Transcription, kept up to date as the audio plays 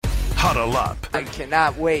Huddle up. I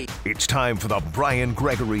cannot wait. It's time for the Brian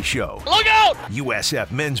Gregory Show. Look out! USF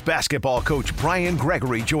men's basketball coach Brian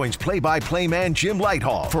Gregory joins play-by-play man Jim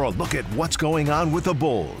Lighthall for a look at what's going on with the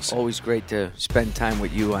Bulls. Always great to spend time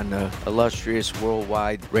with you on the illustrious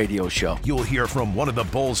worldwide radio show. You'll hear from one of the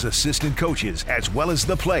Bulls' assistant coaches as well as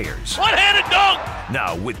the players. One-handed dunk!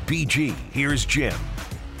 Now with BG, here's Jim.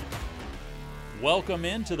 Welcome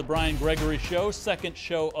into the Brian Gregory Show, second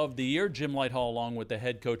show of the year. Jim Lighthall along with the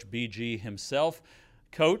head coach, BG himself.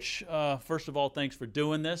 Coach, first of all, thanks for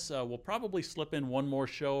doing this. We'll probably slip in one more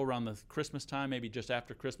show around the Christmas time, maybe just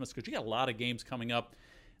after Christmas, because you got a lot of games coming up,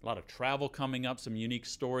 a lot of travel coming up, some unique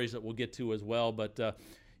stories that we'll get to as well. But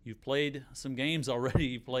you've played some games already.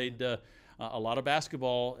 You played a lot of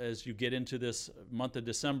basketball as you get into this month of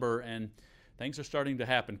December, and things are starting to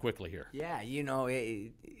happen quickly here. Yeah, you know,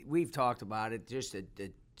 we've talked about it, just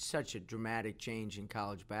such a dramatic change in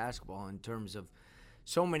college basketball in terms of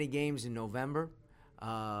so many games in November,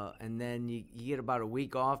 and then you get about a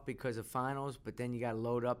week off because of finals, but then you got to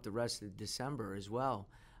load up the rest of December as well.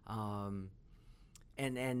 And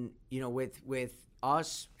you know, with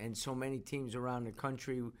us and so many teams around the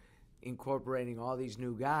country incorporating all these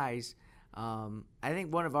new guys, I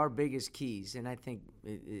think one of our biggest keys, and I think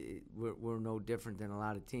we're no different than a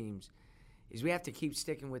lot of teams, is we have to keep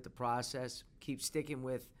sticking with the process, keep sticking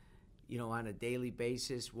with, you know, on a daily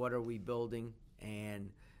basis, what are we building, and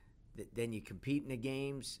then you compete in the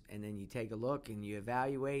games, and then you take a look and you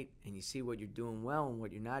evaluate and you see what you're doing well and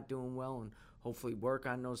what you're not doing well, and hopefully work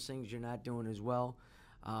on those things you're not doing as well,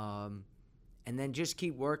 and then just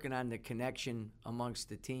keep working on the connection amongst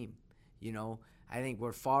the team, you know. I think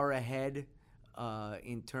we're far ahead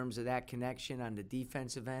in terms of that connection on the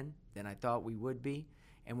defensive end than I thought we would be,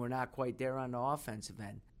 and we're not quite there on the offensive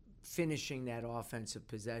end. Finishing that offensive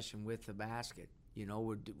possession with the basket, you know,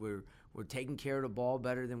 we're taking care of the ball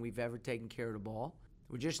better than we've ever taken care of the ball.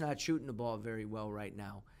 We're just not shooting the ball very well right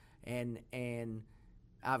now, and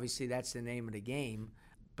obviously that's the name of the game.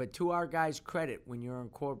 But to our guys' credit, when you're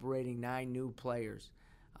incorporating 9 new players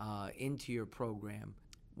into your program,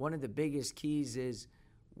 one of the biggest keys is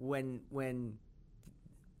when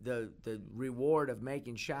the reward of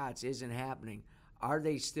making shots isn't happening, are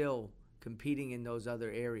they still competing in those other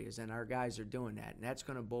areas? And our guys are doing that, and that's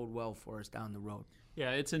going to bode well for us down the road.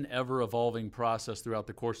 Yeah, it's an ever-evolving process throughout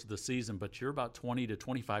the course of the season, but you're about 20 to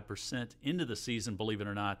 25% into the season, believe it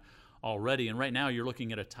or not, already. And right now you're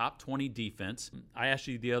looking at a top 20 defense. I asked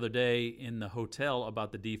you the other day in the hotel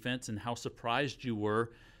about the defense and how surprised you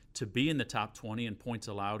were to be in the top 20 in points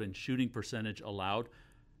allowed and shooting percentage allowed.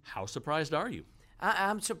 How surprised are you?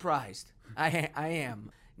 I'm surprised. I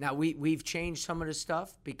am. Now we've changed some of the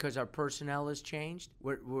stuff because our personnel has changed.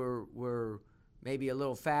 We're maybe a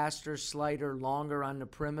little faster, slighter, longer on the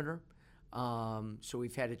perimeter. So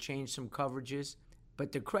we've had to change some coverages.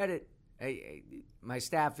 But the credit, my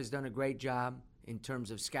staff has done a great job in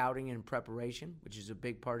terms of scouting and preparation, which is a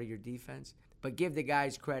big part of your defense. But give the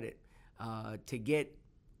guys credit to get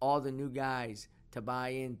all the new guys to buy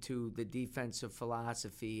into the defensive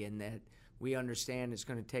philosophy, and that we understand it's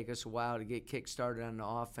going to take us a while to get kick-started on the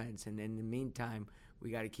offense, and in the meantime, we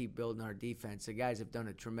got to keep building our defense. The guys have done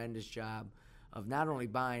a tremendous job of not only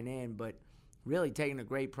buying in, but really taking a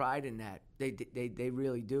great pride in that. They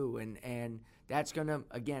really do, and that's going to,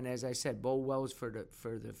 again, as I said, bode well for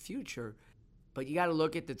the future. But you got to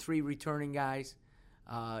look at the 3 returning guys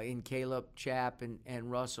in Caleb, Chap,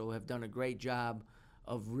 and Russell have done a great job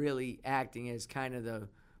of really acting as kind of the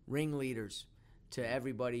ringleaders to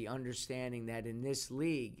everybody, understanding that in this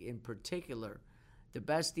league in particular, the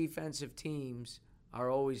best defensive teams are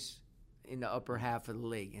always in the upper half of the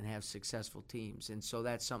league and have successful teams. And so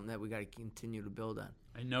that's something that we got to continue to build on.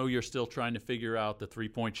 I know you're still trying to figure out the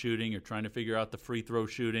three-point shooting. You're trying to figure out the free throw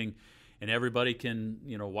shooting. And everybody can,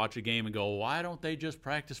 you know, watch a game and go, why don't they just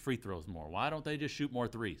practice free throws more? Why don't they just shoot more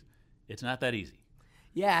threes? It's not that easy.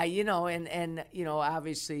 Yeah, you know, and you know,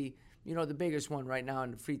 obviously, you know, the biggest one right now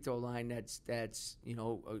on the free throw line that's you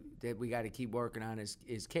know, that we got to keep working on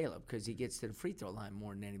is Caleb, because he gets to the free throw line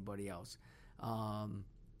more than anybody else.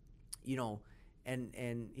 You know,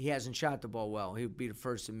 and he hasn't shot the ball well. He would be the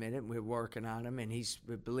first to admit it. We're working on him, and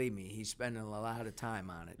believe me, he's spending a lot of time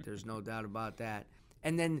on it. There's no doubt about that.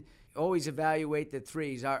 And then always evaluate the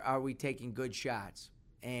threes. Are we taking good shots?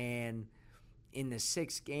 And in the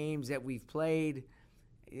 6 games that we've played,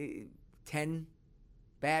 10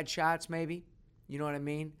 bad shots maybe, you know what I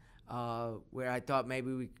mean, where I thought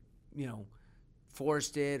maybe we, you know,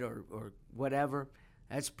 forced it or whatever.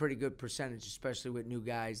 That's a pretty good percentage, especially with new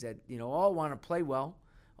guys that, you know, all want to play well,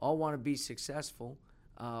 all want to be successful,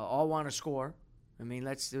 all want to score, I mean,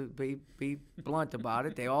 let's be blunt about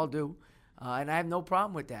it. They all do, and I have no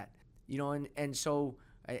problem with that. And so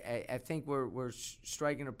I think we're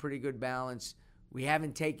striking a pretty good balance. We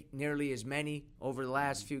haven't taken nearly as many over the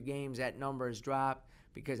last few games. That number has dropped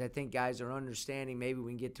because I think guys are understanding maybe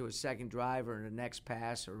we can get to a second drive or the next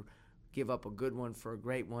pass or give up a good one for a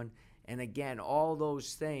great one. And again, all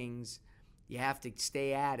those things, you have to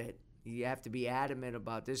stay at it. You have to be adamant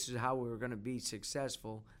about this is how we're going to be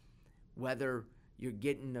successful, whether you're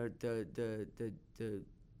getting the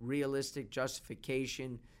realistic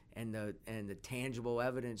justification and the tangible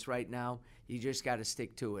evidence right now. You just got to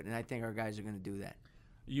stick to it, and I think our guys are going to do that.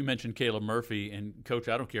 You mentioned Caleb Murphy, and Coach,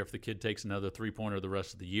 I don't care if the kid takes another three-pointer the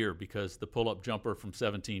rest of the year because the pull-up jumper from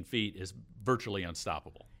 17 feet is virtually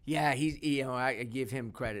unstoppable. Yeah, I give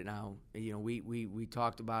him credit now. We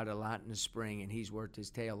talked about it a lot in the spring, and he's worked his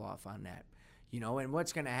tail off on that. And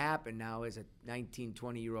what's going to happen now as a 19,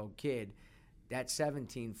 20-year-old kid, that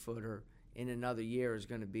 17-footer in another year is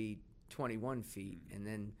going to be 21 feet, and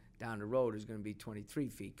then down the road is going to be 23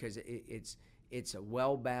 feet because it's a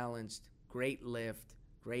well-balanced, great lift,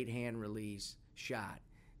 great hand release shot.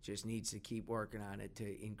 Just needs to keep working on it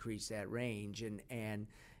to increase that range, and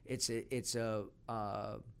it's a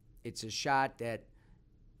shot that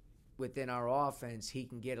within our offense he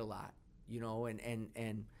can get a lot,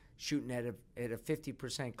 and shooting at a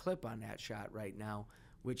 50% clip on that shot right now,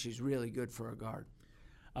 which is really good for a guard.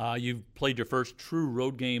 You've played your first true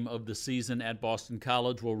road game of the season at Boston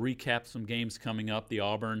College. We'll recap some games coming up. The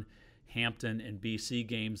Auburn, Hampton, and BC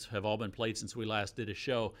games have all been played since we last did a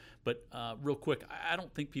show. But real quick, I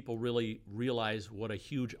don't think people really realize what a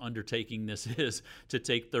huge undertaking this is to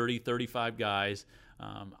take 30, 35 guys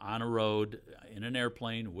on a road in an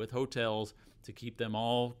airplane with hotels to keep them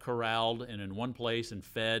all corralled and in one place and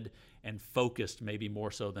fed and focused, maybe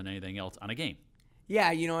more so than anything else, on a game.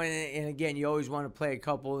 Yeah, and again, you always want to play a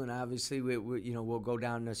couple, and obviously we'll go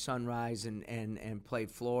down to Sunrise and play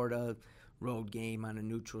Florida road game on a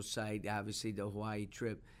neutral site. Obviously, the Hawaii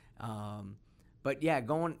trip, but yeah,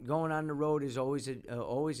 going on the road is always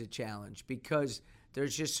a challenge because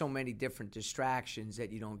there's just so many different distractions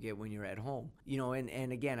that you don't get when you're at home.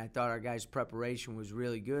 And again, I thought our guys' preparation was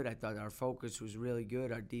really good. I thought our focus was really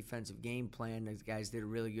good. Our defensive game plan, the guys did a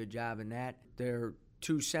really good job in that. Their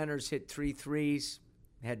two centers hit 3 threes,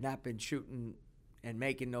 had not been shooting and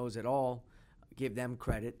making those at all. Give them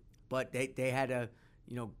credit. But they had to,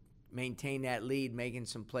 maintain that lead, making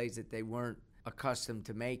some plays that they weren't accustomed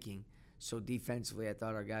to making. So defensively, I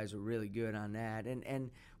thought our guys were really good on that. And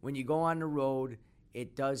when you go on the road,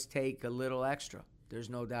 it does take a little extra. There's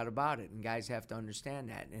no doubt about it. And guys have to understand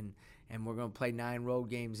that. And we're going to play 9 road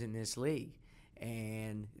games in this league.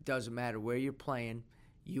 And it doesn't matter where you're playing.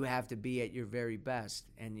 You have to be at your very best.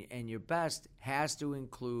 And your best has to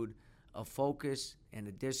include a focus and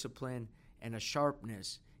a discipline and a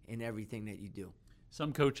sharpness in everything that you do.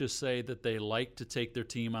 Some coaches say that they like to take their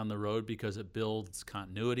team on the road because it builds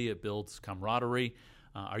continuity, it builds camaraderie.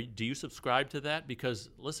 Do you subscribe to that? Because,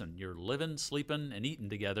 listen, you're living, sleeping, and eating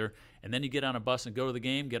together, and then you get on a bus and go to the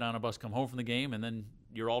game, get on a bus, come home from the game, and then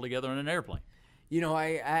you're all together in an airplane.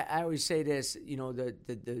 I always say this,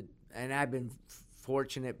 and I've been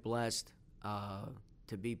fortunate, blessed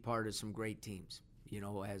to be part of some great teams,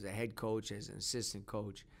 as a head coach, as an assistant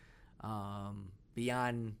coach,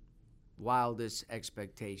 beyond wildest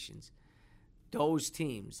expectations. Those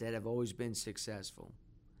teams that have always been successful,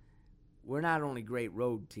 we're not only great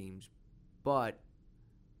road teams, but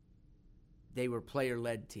they were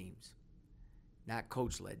player-led teams, not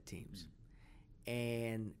coach-led teams.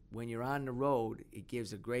 And when you're on the road, it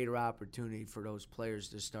gives a greater opportunity for those players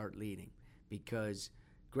to start leading because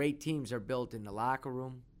great teams are built in the locker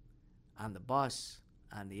room, on the bus,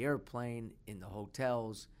 on the airplane, in the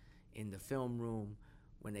hotels, in the film room,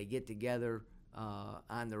 when they get together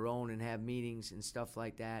on their own and have meetings and stuff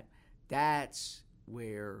like that. That's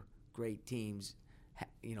where great teams,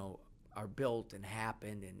 are built and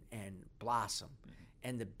happen and blossom. Mm-hmm.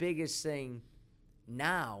 And the biggest thing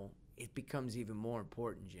now, it becomes even more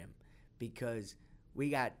important, Jim, because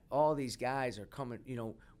we got all these guys are coming.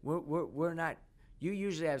 We're not. You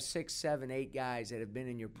usually have 6, 7, 8 guys that have been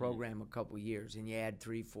in your program a couple years, and you add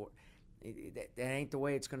 3, 4. That ain't the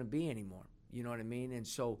way it's going to be anymore. You know what I mean? And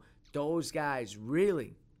so those guys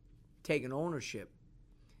really taking ownership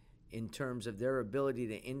in terms of their ability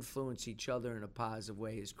to influence each other in a positive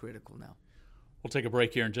way is critical now. We'll take a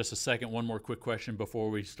break here in just a second. One more quick question before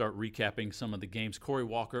we start recapping some of the games. Corey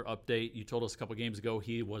Walker update. You told us a couple games ago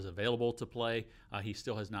he was available to play. He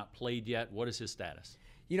still has not played yet. What is his status?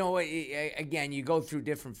 Again, you go through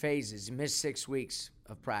different phases. He missed 6 weeks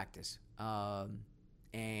of practice.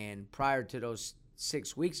 And prior to those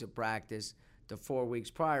 6 weeks of practice. The 4 weeks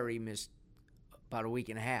prior, he missed about a week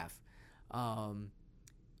and a half.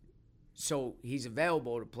 So he's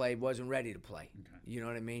available to play, wasn't ready to play. Okay. You know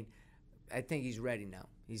what I mean? I think he's ready now.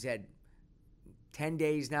 He's had 10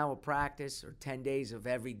 days now of practice, or 10 days of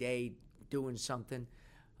every day doing something.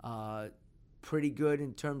 Pretty good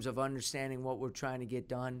in terms of understanding what we're trying to get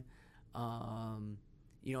done.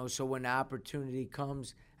 So when the opportunity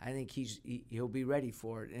comes, I think he'll be ready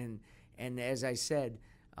for it. And as I said,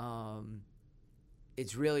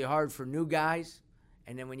 it's really hard for new guys,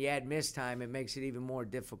 and then when you add missed time, it makes it even more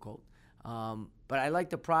difficult. But I like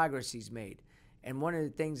the progress he's made. And one of the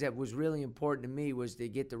things that was really important to me was to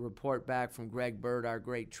get the report back from Greg Bird, our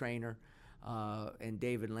great trainer, and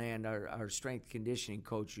David Land, our strength conditioning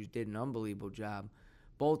coach, who did an unbelievable job.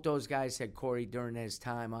 Both those guys said Corey, during his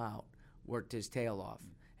time out, worked his tail off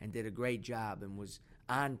and did a great job and was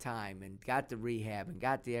on time and got the rehab and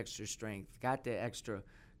got the extra strength, got the extra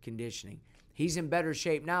conditioning. He's in better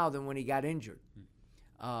shape now than when he got injured.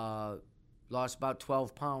 Lost about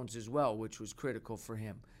 12 pounds as well, which was critical for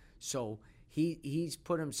him. So he's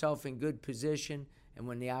put himself in good position, and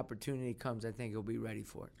when the opportunity comes, I think he'll be ready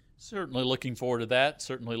for it. Certainly looking forward to that.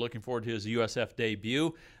 Certainly looking forward to his USF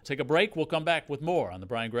debut. Take a break. We'll come back with more on the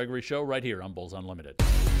Brian Gregory Show right here on Bulls Unlimited.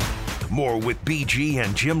 More with BG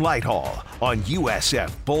and Jim Lighthall on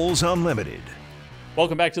USF Bulls Unlimited.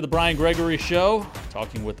 Welcome back to the Brian Gregory Show.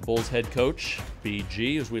 Talking with the Bulls head coach,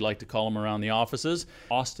 BG, as we like to call him around the offices,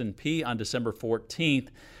 Austin Peay on December 14th.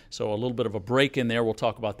 So a little bit of a break in there. We'll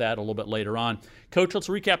talk about that a little bit later on. Coach, let's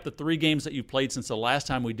recap the 3 games that you played since the last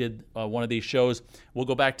time we did one of these shows. We'll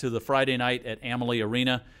go back to the Friday night at Amalie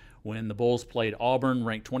Arena when the Bulls played Auburn,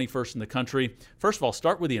 ranked 21st in the country. First of all,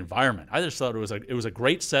 start with the environment. I just thought it was a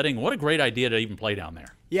great setting. What a great idea to even play down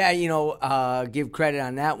there. Yeah, give credit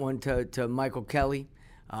on that one to Michael Kelly.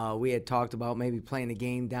 We had talked about maybe playing a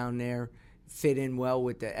game down there, fit in well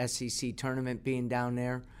with the SEC tournament being down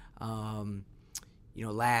there.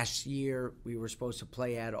 Last year we were supposed to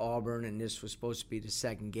play at Auburn, and this was supposed to be the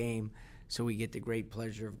second game, so we get the great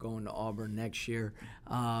pleasure of going to Auburn next year.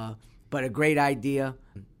 But a great idea,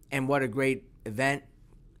 and what a great event,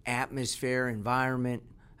 atmosphere, environment.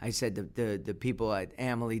 I said the people at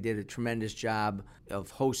Amalie did a tremendous job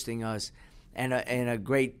of hosting us, and a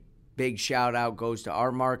great big shout out goes to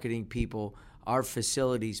our marketing people, our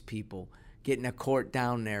facilities people, getting a court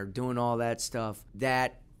down there, doing all that stuff.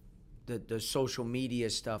 The social media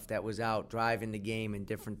stuff that was out, driving the game and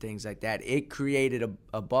different things like that, it created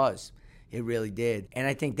a buzz. It really did. And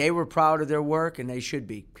I think they were proud of their work, and they should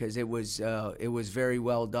be, because it was very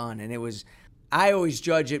well done. And I always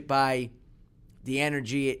judge it by the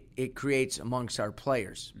energy it creates amongst our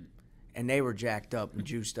players. And they were jacked up and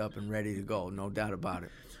juiced up and ready to go, no doubt about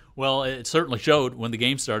it. Well, it certainly showed when the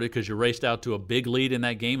game started, because you raced out to a big lead in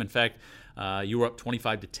that game. In fact, you were up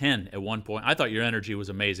 25-10 at one point. I thought your energy was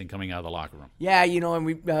amazing coming out of the locker room. Yeah, and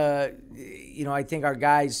we, I think our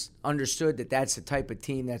guys understood that that's the type of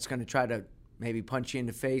team that's going to try to maybe punch you in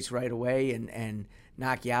the face right away and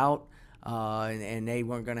knock you out, and they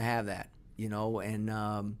weren't going to have that,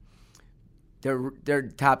 and they're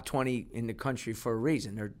top 20 in the country for a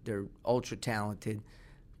reason. They're ultra talented,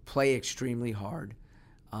 play extremely hard.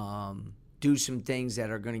 Do some things that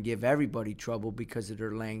are going to give everybody trouble because of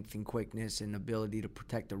their length and quickness and ability to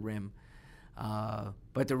protect the rim.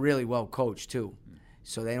 But they're really well coached, too,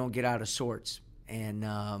 so they don't get out of sorts. And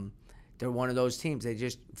they're one of those teams. They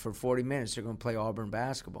just, for 40 minutes, they're going to play Auburn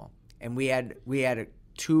basketball. And we had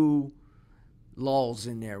 2 lulls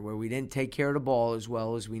in there where we didn't take care of the ball as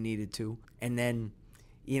well as we needed to. And then,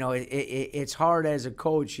 it's hard as a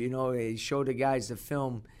coach, they show the guys the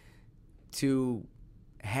film to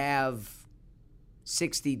have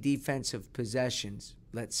 60 defensive possessions,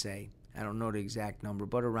 let's say. I don't know the exact number,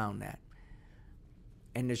 but around that.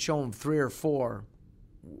 And to show them 3 or 4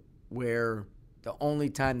 where the only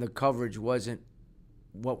time the coverage wasn't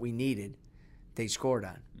what we needed, they scored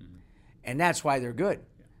on. Mm-hmm. And that's why they're good.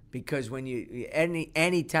 Yeah. Because when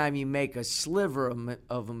any time you make a sliver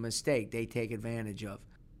of a mistake, they take advantage of.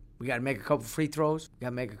 We got to make a couple free throws, got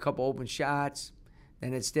to make a couple open shots,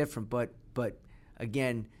 then it's different. But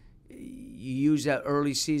again, you use that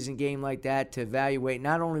early season game like that to evaluate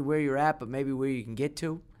not only where you're at, but maybe where you can get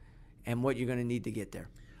to and what you're going to need to get there.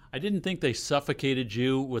 I didn't think they suffocated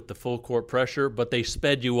you with the full court pressure, but they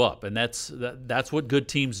sped you up, and that's what good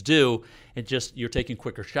teams do. It just, you're taking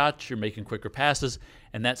quicker shots, you're making quicker passes,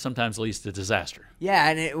 and that sometimes leads to disaster. Yeah,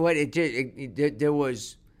 and there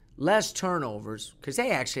was less turnovers, because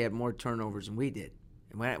they actually had more turnovers than we did.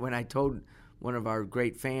 And when I told one of our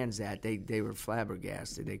great fans that, they were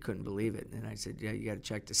flabbergasted. They couldn't believe it. And I said, yeah, you got to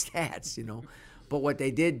check the stats, But what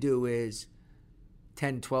they did do is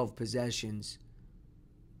 10, 12 possessions,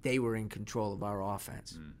 they were in control of our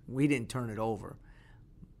offense. We didn't turn it over,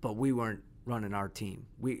 but we weren't running our team.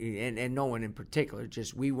 And no one in particular,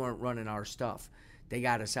 just we weren't running our stuff. They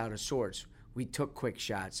got us out of sorts. We took quick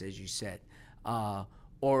shots, as you said. Or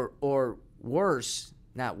worse,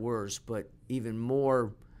 not worse, but even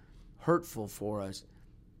more hurtful for us,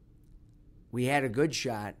 we had a good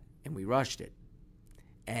shot and we rushed it.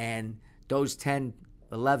 And those 10,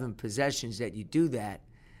 11 possessions that you do that,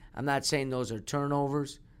 I'm not saying those are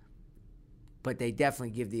turnovers, but they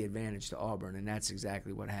definitely give the advantage to Auburn, and that's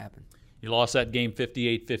exactly what happened. You lost that game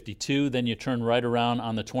 58-52. Then you turned right around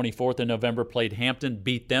on the 24th of November, played Hampton,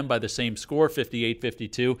 beat them by the same score,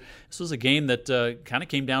 58-52. This was a game that kind of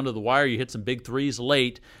came down to the wire. You hit some big threes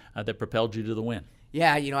late that propelled you to the win.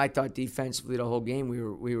 Yeah, I thought defensively the whole game we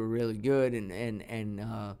were really good and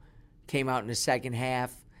came out in the second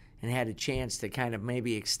half and had a chance to kind of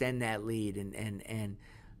maybe extend that lead. And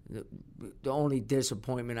the only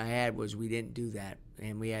disappointment I had was we didn't do that.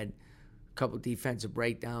 And we had a couple defensive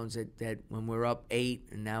breakdowns that when we're up 8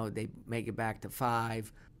 and now they make it back to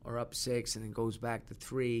 5 or up 6 and it goes back to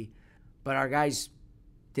 3. But our guys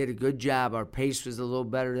did a good job. Our pace was a little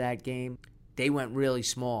better that game. They went really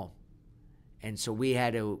small. And so we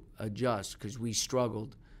had to adjust because we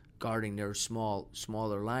struggled guarding their smaller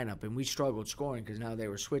lineup. And we struggled scoring because now they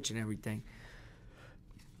were switching everything.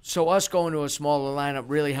 So us going to a smaller lineup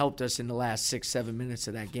really helped us in the last 6-7 minutes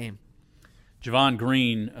of that game. Javon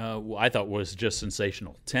Green, I thought was just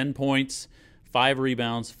sensational. 10 points, 5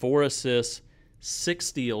 rebounds, 4 assists, 6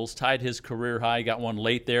 steals, tied his career high, got one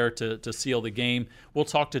late there to seal the game. We'll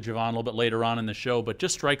talk to Javon a little bit later on in the show, but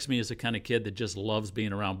just strikes me as the kind of kid that just loves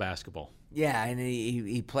being around basketball. Yeah, and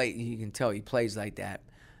he play. You can tell he plays like that.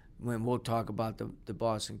 When we'll talk about the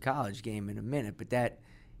Boston College game in a minute, but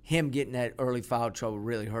him getting that early foul trouble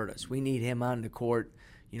really hurt us. We need him on the court.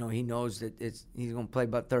 He knows that he's going to play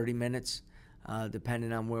about 30 minutes,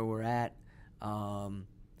 depending on where we're at,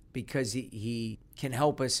 because he can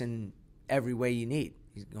help us in every way you need.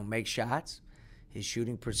 He's going to make shots. His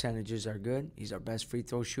shooting percentages are good. He's our best free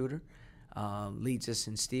throw shooter. Leads us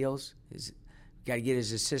in steals. Got to get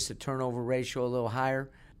his assist-to-turnover ratio a little higher,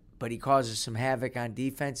 but he causes some havoc on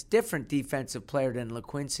defense. Different defensive player than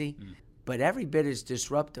LaQuincy, but every bit as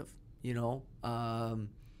disruptive, He's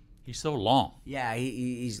so long. Yeah,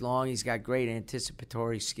 he's long. He's got great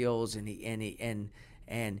anticipatory skills, and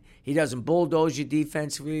he doesn't bulldoze you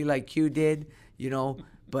defensively like Q did,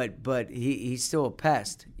 but he's still a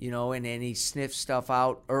pest, and he sniffs stuff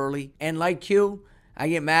out early. And like Q, I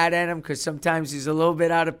get mad at him because sometimes he's a little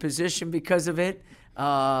bit out of position because of it.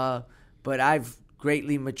 But I've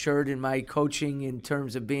greatly matured in my coaching in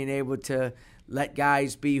terms of being able to let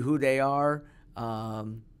guys be who they are.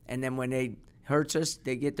 And then when they hurts us,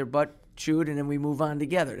 they get their butt chewed, and then we move on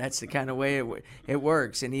together. That's the kind of way it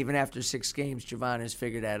works. And even after 6 games, Javon has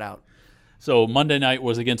figured that out. So Monday night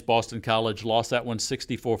was against Boston College. Lost that one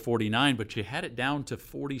 64-49, but you had it down to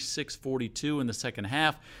 46-42 in the second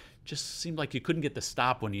half. Just seemed like you couldn't get the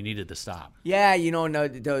stop when you needed the stop. Yeah, no,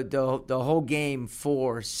 the whole game,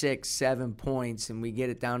 4, 6, 7 points, and we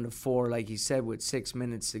get it down to 4, like you said, with 6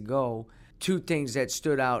 minutes to go. 2 things that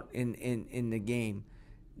stood out in the game.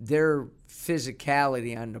 Their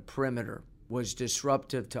physicality on the perimeter was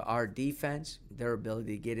disruptive to our defense, their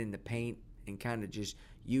ability to get in the paint and kind of just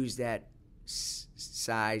use that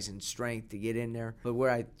size and strength to get in there. But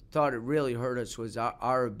where I thought it really hurt us was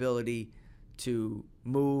our ability to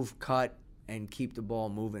move, cut, and keep the ball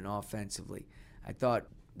moving offensively. I thought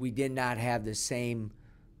we did not have the same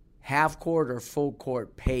half-court or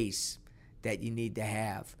full-court pace that you need to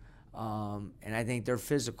have. And I think their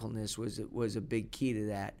physicalness was a big key to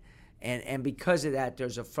that. And because of that,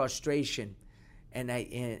 there's a frustration. And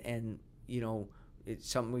it's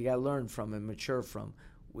something we got to learn from and mature from.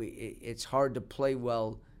 It's hard to play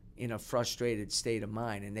well in a frustrated state of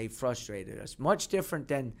mind, and they frustrated us. Much different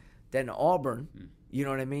than Auburn, you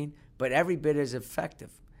know what I mean? But every bit as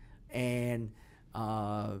effective. And,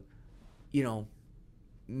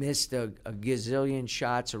 missed a gazillion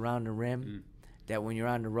shots around the rim that when you're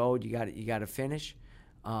on the road, you got to finish.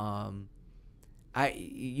 You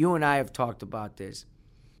and I have talked about this.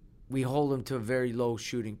 We hold them to a very low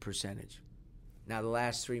shooting percentage. Now, the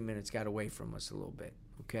last 3 minutes got away from us a little bit,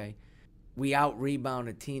 okay? We out-rebound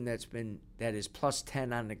a team that is plus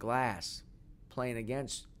 10 on the glass playing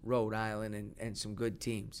against Rhode Island and some good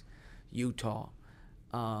teams, Utah.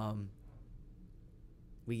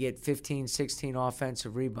 We get 15, 16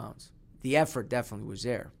 offensive rebounds. The effort definitely was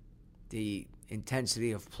there. The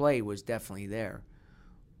intensity of play was definitely there.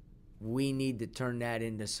 We need to turn that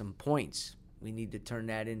into some points. We need to turn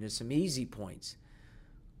that into some easy points.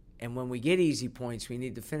 And when we get easy points, we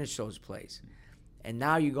need to finish those plays. And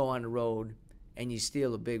now you go on the road and you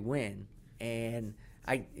steal a big win. And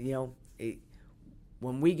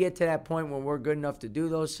when we get to that point when we're good enough to do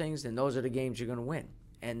those things, then those are the games you're going to win.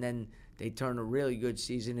 And then they turn a really good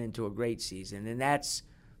season into a great season. And that's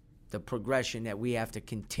the progression that we have to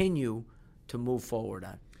continue to move forward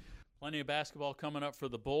on. Plenty of basketball coming up for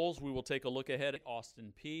the Bulls. We will take a look ahead at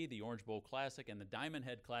Austin Peay, the Orange Bowl Classic, and the Diamond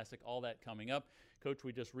Head Classic, all that coming up. Coach,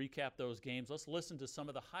 we just recapped those games. Let's listen to some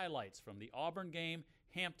of the highlights from the Auburn game,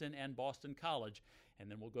 Hampton, and Boston College, and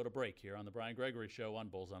then we'll go to break here on the Brian Gregory Show on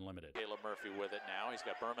Bulls Unlimited. Caleb Murphy with it now. He's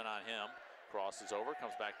got Berman on him. Crosses over,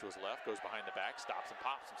 comes back to his left, goes behind the back, stops and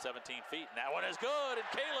pops from 17 feet. And that one is good, and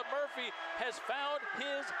Caleb Murphy has found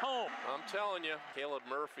his home. I'm telling you, Caleb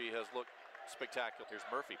Murphy has looked spectacular. Here's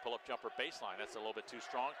Murphy, pull-up jumper baseline. That's a little bit too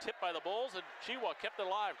strong. Tipped by the Bulls, and Chiwa kept it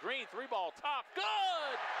alive. Green, three-ball top.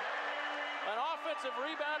 Good! An offensive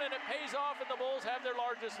rebound, and it pays off, and the Bulls have their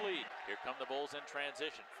largest lead. Here come the Bulls in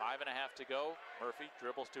transition. 5.5 to go. Murphy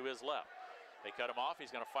dribbles to his left. They cut him off.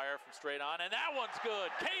 He's going to fire from straight on, and that one's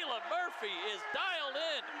good. Caleb Murphy is dialed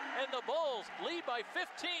in, and the Bulls lead by 15.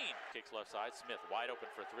 Kicks left side. Smith wide open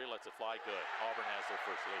for three. Lets it fly. Good. Auburn has their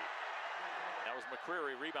first lead. That was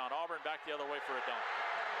McCreary. Rebound. Auburn back the other way for a dunk.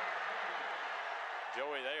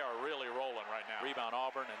 Joey, they are really rolling right now. Rebound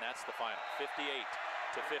Auburn, and that's the final.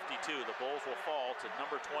 58-52. The Bulls will fall to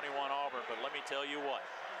number 21 Auburn, but let me tell you what.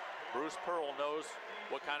 Bruce Pearl knows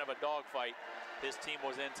what kind of a dogfight his team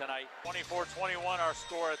was in tonight. 24-21 our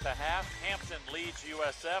score at the half. Hampton leads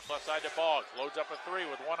USF. Left side to Boggs. Loads up a three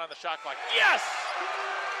with one on the shot clock. Yes!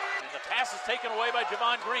 And the pass is taken away by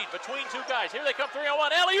Javon Green. Between two guys. Here they come, 3-on-1.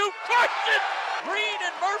 Alley-oop! Crushed it! Green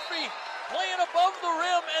and Murphy playing above the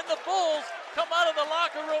rim, and the Bulls come out of the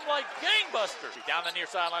locker room like gangbusters. Down the near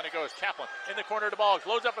sideline it goes. Chaplin in the corner to Boggs.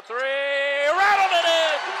 Loads up a three. Rattled it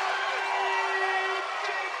in!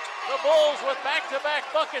 The Bulls with back-to-back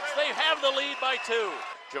buckets. They have the lead by 2.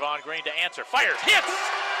 Javon Green to answer. Fires. Hits!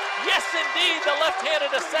 Yes, indeed. The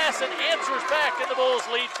left-handed assassin answers back, and the Bulls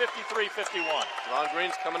lead 53-51. Javon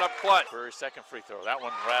Green's coming up clutch. Curry's second free throw. That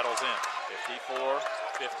one rattles in.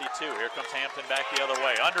 54-52. Here comes Hampton back the other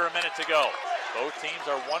way. Under a minute to go. Both teams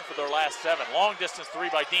are one for their last 7. Long distance three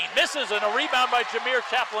by Dean. Misses, and a rebound by Jameer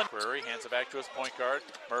Chaplin. Curry hands it back to his point guard.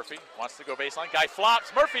 Murphy wants to go baseline. Guy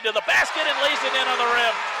flops. Murphy to the basket and lays it in on the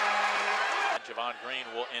rim. Javon Green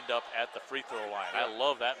will end up at the free throw line. I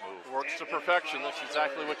love that move. Works to perfection. That's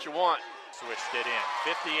exactly what you want. Switched it in.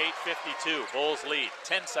 58-52. Bulls lead.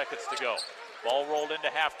 10 seconds to go. Ball rolled into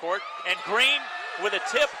half court. And Green with a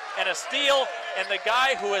tip and a steal. And the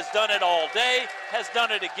guy who has done it all day has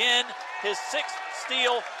done it again. His 6th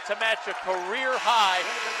steal to match a career high.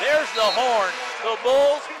 There's the horn. The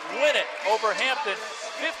Bulls win it over Hampton.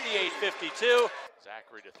 58-52.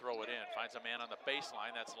 Zachary to throw it in, finds a man on the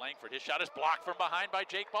baseline. That's Langford. His shot is blocked from behind by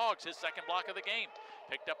Jake Boggs, his second block of the game.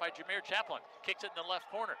 Picked up by Jameer Chaplin. Kicks it in the left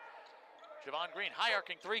corner. Javon Green, high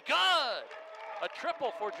arcing three. Good! A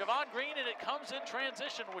triple for Javon Green, and it comes in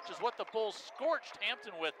transition, which is what the Bulls scorched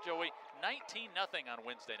Hampton with, Joey. 19-0 on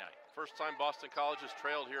Wednesday night. First time Boston College has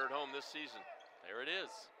trailed here at home this season. There it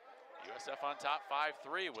is. USF on top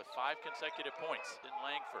 5-3 with 5 consecutive points. In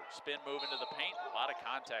Langford, spin move into the paint. A lot of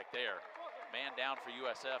contact there. Man down for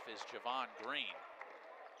USF is Javon Green.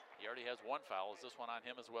 He already has 1 foul. Is this one on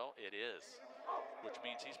him as well? It is, which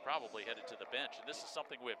means he's probably headed to the bench. And this is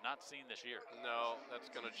something we have not seen this year. No,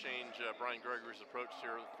 that's going to change Brian Gregory's approach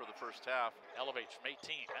here for the first half. Elevates from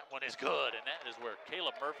 18. That one is good, and that is where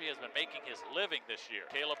Caleb Murphy has been making his living this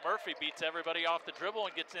year. Caleb Murphy beats everybody off the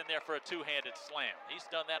dribble and gets in there for a two-handed slam. He's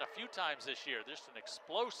done that a few times this year. Just an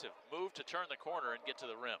explosive move to turn the corner and get to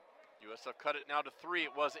the rim. USF cut it now to 3.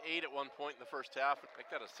 It was 8 at one point in the first half. Make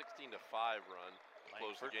that a 16-5 run.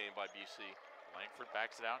 Close the game by BC. Langford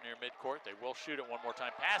backs it out near midcourt. They will shoot it one more time.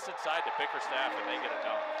 Pass inside to Bickerstaff, and they get it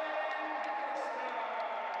done.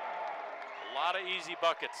 A lot of easy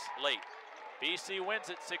buckets late. BC wins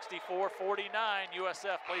it 64-49.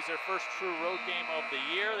 USF plays their first true road game of the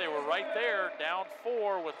year. They were right there, down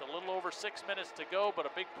 4 with a little over 6 minutes to go, but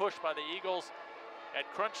a big push by the Eagles at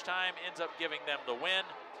crunch time ends up giving them the win.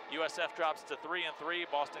 USF drops to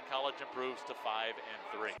 3-3. Boston College improves to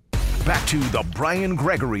 5-3. Back to the Brian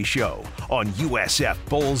Gregory Show on USF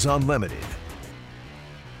Bulls Unlimited.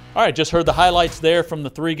 All right, just heard the highlights there from the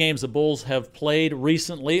 3 games the Bulls have played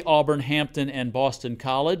recently, Auburn, Hampton, and Boston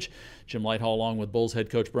College. Jim Lighthall along with Bulls head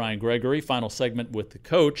coach Brian Gregory. Final segment with the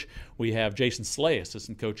coach. We have Jason Slay,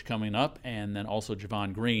 assistant coach, coming up, and then also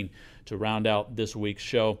Javon Green to round out this week's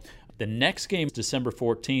show. The next game is December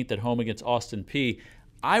 14th at home against Austin Peay.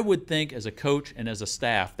 I would think as a coach and as a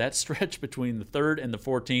staff, that stretch between the 3rd and the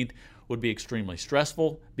 14th would be extremely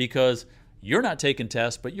stressful because you're not taking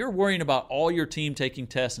tests, but you're worrying about all your team taking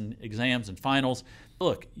tests and exams and finals.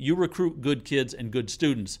 Look, you recruit good kids and good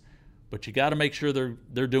students, but you got to make sure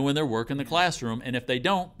they're doing their work in the classroom, and if they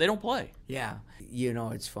don't play. Yeah. You know,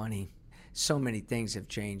 it's funny. So many things have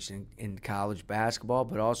changed in college basketball,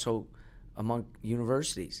 but also among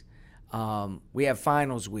universities. We have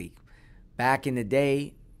finals week. Back in the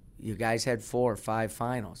day, you guys had 4 or 5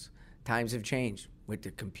 finals. Times have changed with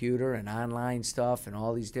the computer and online stuff and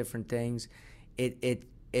all these different things.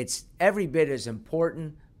 It's every bit as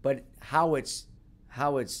important, but how it's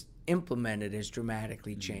implemented has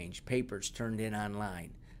dramatically changed. Papers turned in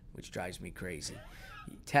online, which drives me crazy.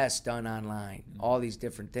 Tests done online, all these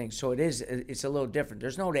different things. So it's a little different.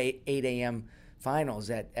 There's no 8 a.m. finals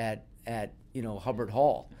at Hubbard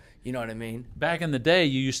Hall. You know what I mean? Back in the day,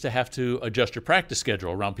 you used to have to adjust your practice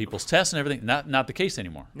schedule around people's tests and everything. Not the case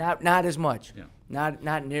anymore. Not as much. Yeah.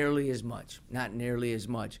 Not nearly as much. Not nearly as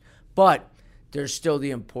much. But there's still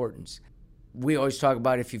the importance. We always talk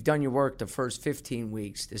about if you've done your work the first 15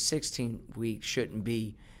 weeks, the 16 weeks shouldn't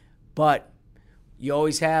be. But you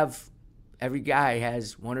always have, every guy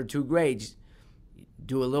has 1 or 2 grades.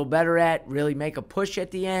 Do a little better at, really make a push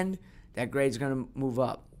at the end, that grade's going to move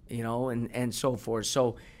up, and so forth.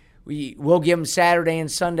 So we'll give them Saturday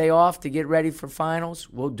and Sunday off to get ready for finals.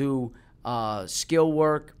 We'll do skill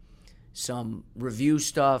work, some review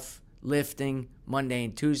stuff, lifting. Monday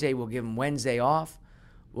and Tuesday, we'll give them Wednesday off.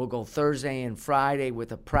 We'll go Thursday and Friday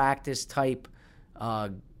with a practice type,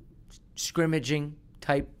 scrimmaging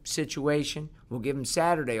type situation. We'll give them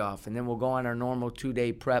Saturday off, and then we'll go on our normal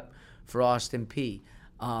 2-day prep for Austin Peay.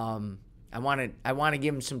 I want to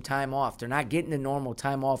give them some time off. They're not getting the normal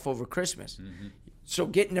time off over Christmas. Mm-hmm. So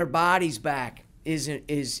getting their bodies back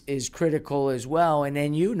is critical as well. And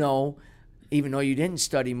then even though you didn't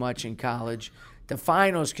study much in college, the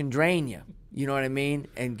finals can drain you. You know what I mean?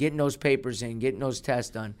 And getting those papers in, getting those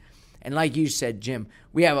tests done. And like you said, Jim,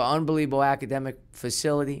 we have an unbelievable academic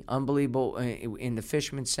facility, unbelievable in the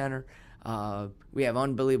Fishman Center. We have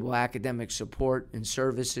unbelievable academic support and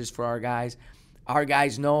services for our guys. Our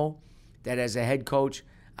guys know that as a head coach,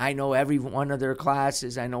 I know every one of their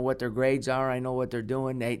classes. I know what their grades are. I know what they're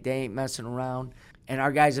doing. They ain't messing around. And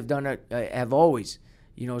our guys have done it, have always,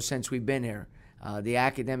 since we've been here. The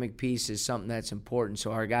academic piece is something that's important.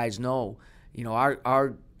 So our guys know,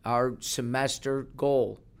 our semester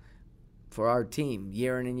goal for our team,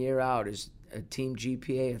 year in and year out, is a team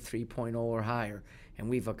GPA of 3.0 or higher. And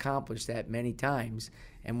we've accomplished that many times,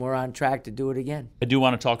 and we're on track to do it again. I do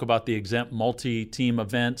want to talk about the exempt multi-team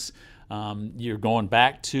events. You're going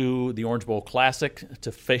back to the Orange Bowl Classic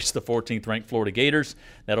to face the 14th-ranked Florida Gators.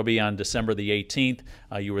 That'll be on December the 18th.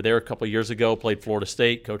 You were there a couple years ago, played Florida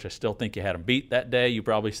State. Coach, I still think you had them beat that day. You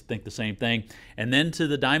probably think the same thing. And then to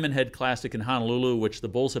the Diamond Head Classic in Honolulu, which the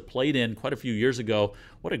Bulls had played in quite a few years ago.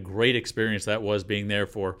 What a great experience that was, being there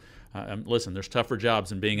for listen, there's tougher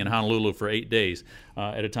jobs than being in Honolulu for 8 days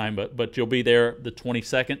at a time, but you'll be there the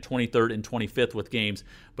 22nd, 23rd, and 25th with games.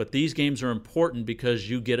 But these games are important because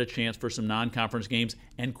you get a chance for some non-conference games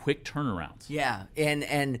and quick turnarounds. Yeah,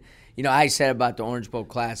 and I said about the Orange Bowl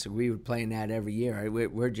Classic, we were playing that every year.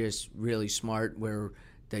 We're just really smart.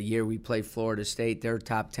 The year we play Florida State, they're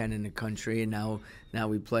top 10 in the country, and now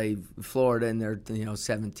we play Florida, and they're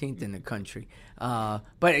 17th in the country.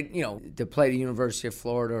 But to play the University of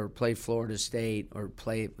Florida or play Florida State or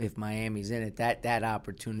play if Miami's in it, that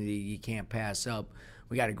opportunity you can't pass up.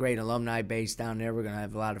 We got a great alumni base down there. We're going to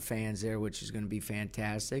have a lot of fans there, which is going to be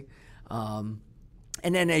fantastic. And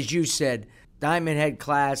then, as you said, Diamond Head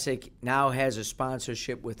Classic now has a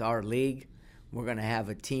sponsorship with our league. We're going to have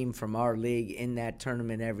a team from our league in that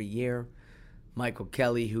tournament every year. Michael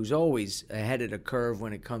Kelly, who's always ahead of the curve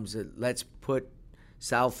when it comes to let's put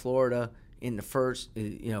South Florida in the first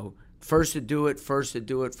to do it.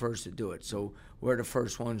 So we're the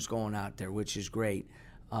first ones going out there, which is great.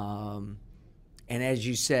 And as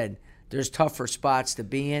you said, there's tougher spots to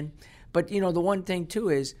be in. But, the one thing, too,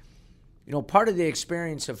 is, part of the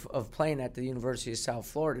experience of playing at the University of South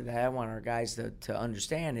Florida that I want our guys to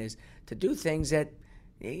understand is to do things that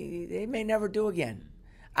they may never do again.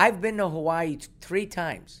 I've been to Hawaii 3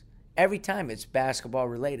 times. Every time it's basketball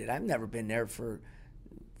related. I've never been there for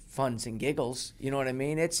funs and giggles. You know what I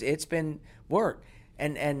mean? It's been work.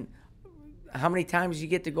 And how many times you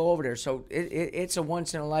get to go over there? So it's a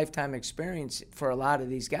once-in-a-lifetime experience for a lot of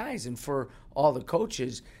these guys and for all the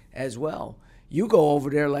coaches as well. You go over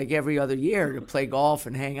there like every other year to play golf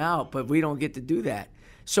and hang out, but we don't get to do that.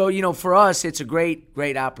 So, for us, it's a great,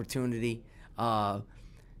 great opportunity.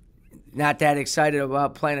 not that excited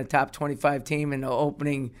about playing a top 25 team in the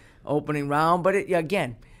opening round. But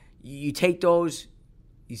again, you take those,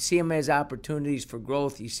 you see them as opportunities for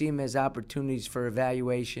growth. You see them as opportunities for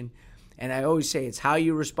evaluation. And I always say it's how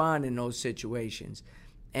you respond in those situations.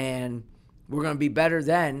 And we're going to be better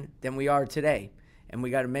then than we are today. And we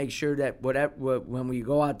got to make sure that when we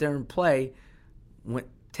go out there and play,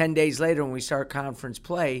 10 days later when we start conference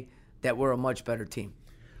play, that we're a much better team.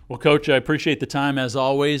 Well, Coach, I appreciate the time as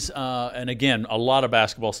always. And again, a lot of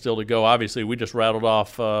basketball still to go. Obviously, we just rattled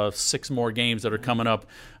off 6 more games that are coming up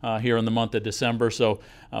here in the month of December. So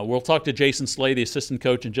we'll talk to Jason Slay, the assistant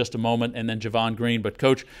coach, in just a moment, and then Javon Green. But,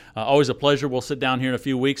 Coach, always a pleasure. We'll sit down here in a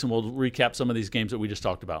few weeks, and we'll recap some of these games that we just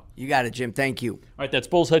talked about. You got it, Jim. Thank you. All right, that's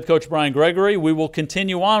Bulls head coach Brian Gregory. We will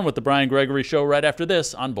continue on with the Brian Gregory Show right after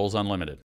this on Bulls Unlimited.